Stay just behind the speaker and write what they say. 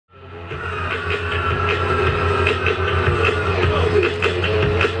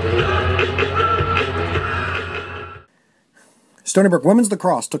Stony Brook women's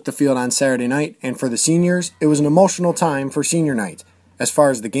lacrosse took the field on Saturday night, and for the seniors, it was an emotional time for senior night. As far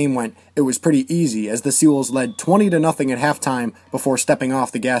as the game went, it was pretty easy as the Seawolves led 20-0 at halftime before stepping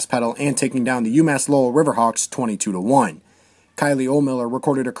off the gas pedal and taking down the UMass Lowell Riverhawks 22-1. Kylie O'Miller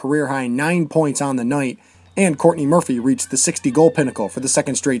recorded a career-high 9 points on the night, and Courtney Murphy reached the 60-goal pinnacle for the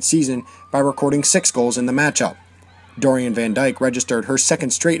second straight season by recording 6 goals in the matchup. Dorian Van Dyke registered her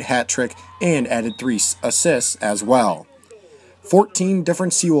second straight hat trick and added 3 assists as well. 14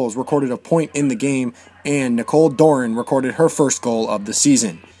 different Seawolves recorded a point in the game, and Nicole Doran recorded her first goal of the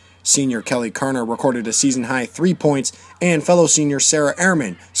season. Senior Kelly Karner recorded a season-high 3 points, and fellow senior Sarah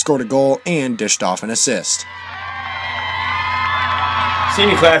Ehrman scored a goal and dished off an assist.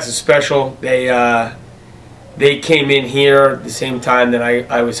 Senior class is special. They came in here at the same time that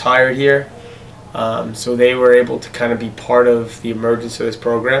I was hired here, so they were able to kind of be part of the emergence of this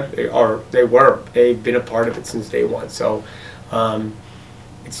program. They've been a part of it since day one. So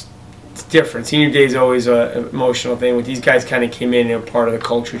it's different. Senior day is always an emotional thing. With these guys, kind of came in and were part of the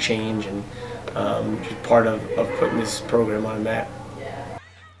culture change and just part of putting this program on the map.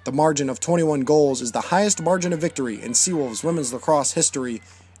 The margin of 21 goals is the highest margin of victory in Seawolves women's lacrosse history,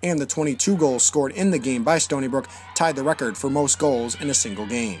 and the 22 goals scored in the game by Stony Brook tied the record for most goals in a single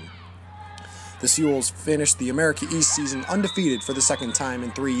game. The Seawolves finished the America East season undefeated for the second time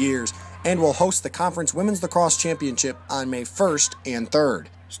in 3 years and will host the Conference Women's Lacrosse Championship on May 1st and 3rd.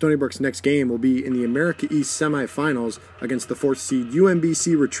 Stony Brook's next game will be in the America East semifinals against the 4th seed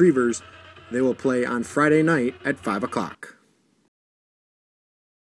UMBC Retrievers. They will play on Friday night at 5 o'clock.